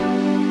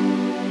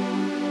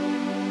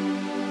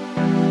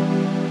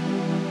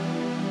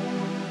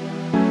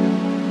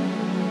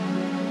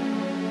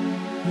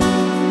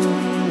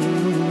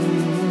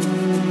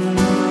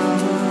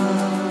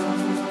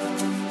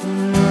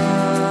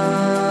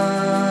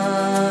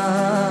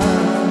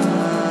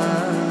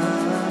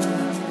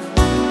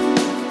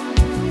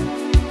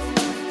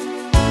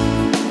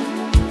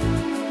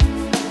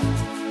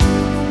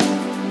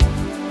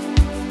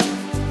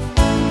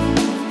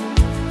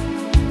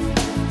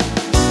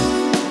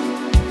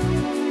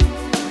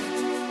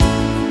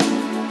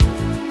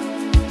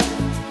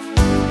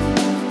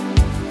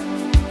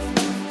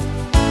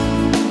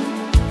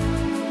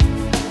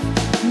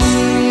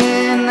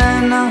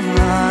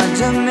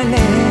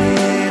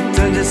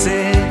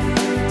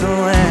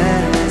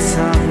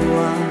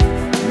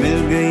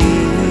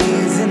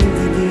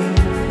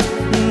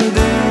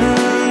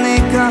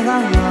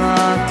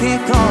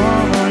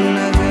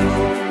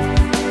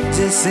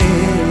से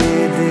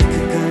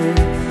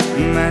देखकर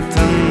मैं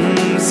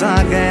थम सा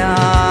गया।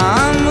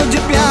 मुझ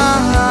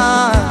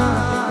प्यार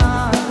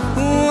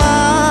हुआ,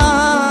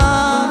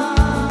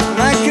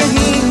 मैं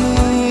कहीं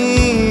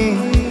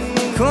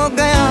खो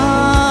गया।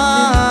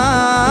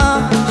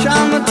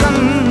 शाम थम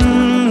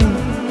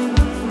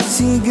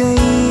सी गई,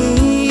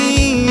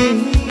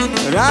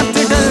 रात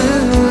ढल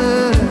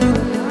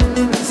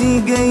सी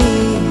गई।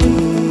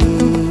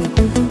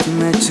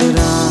 मैं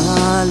चुरा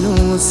लूं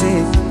उसे,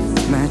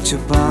 मैं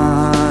छुपा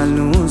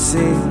लूं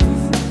उसे,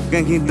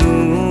 कहीं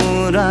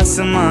दूर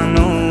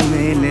आसमानों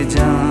में ले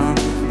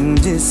जाऊं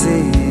जिसे।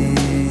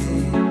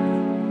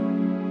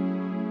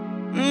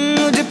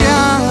 मुझे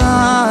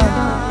प्यार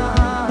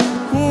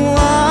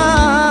हुआ,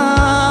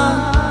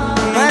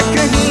 मैं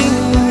कहीं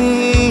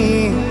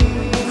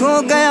खो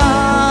गया।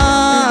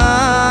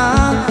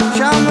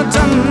 शाम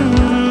थम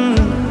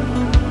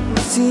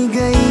सी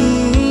गई,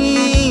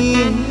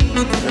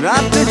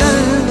 रात ढल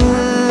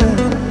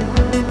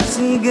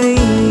सी गई।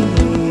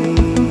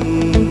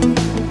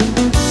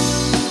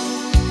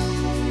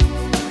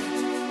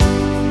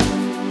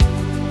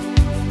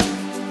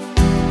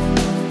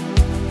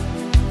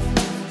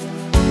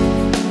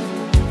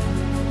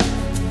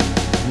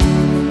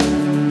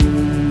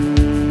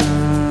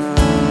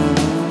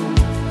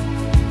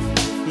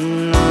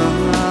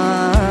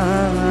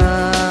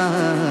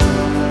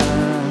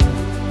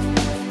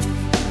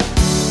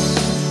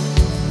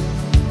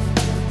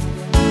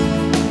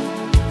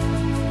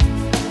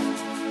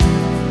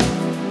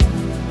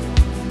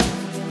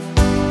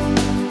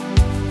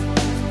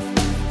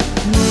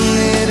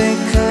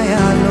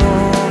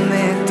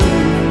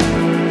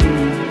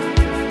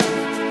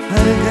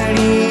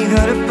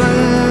 हर पल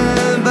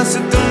बस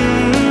तुम,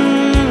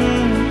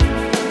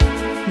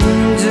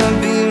 जब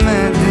भी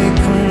मैं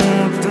देखूं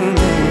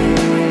तुम्हें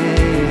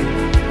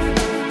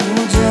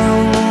हो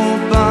जाऊं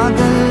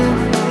पागल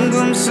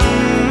गुमसुम।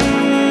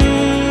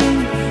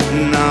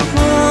 ना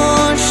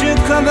होश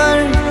खबर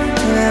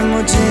है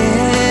मुझे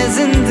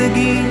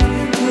जिंदगी,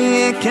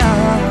 ये क्या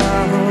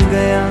हो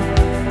गया,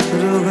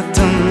 रूह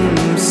तुम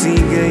सी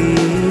गई।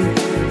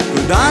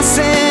 खुदा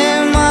से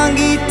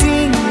मांगी थी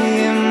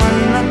ये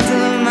मन्नत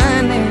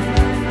मैंने,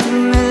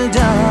 मिल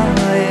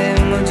जाए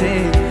मुझे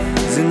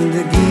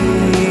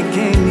जिंदगी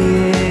के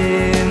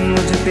लिए।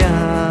 मुझे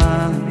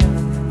प्यार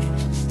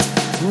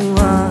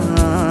हुआ,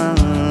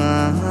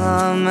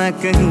 मैं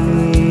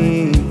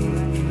कहीं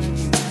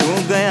खो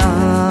गया।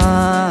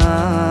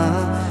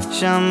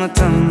 शाम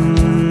थम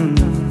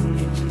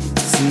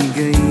सी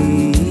गई,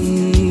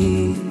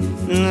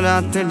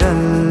 रात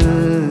ढल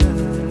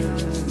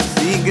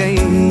सी गई।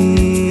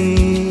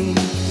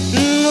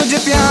 मुझे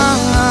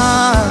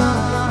प्यार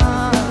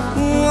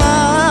हुआ,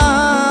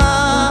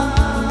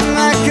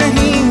 मैं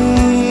कहीं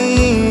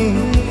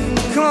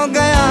खो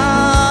गया।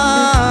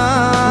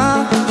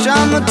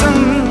 शाम थम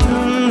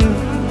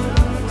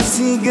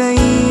सी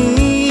गई,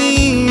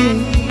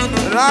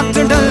 रात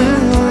ढल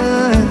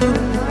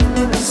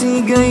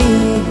सी गई।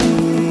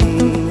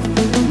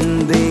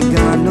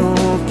 बेगानों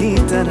की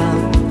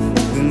तरह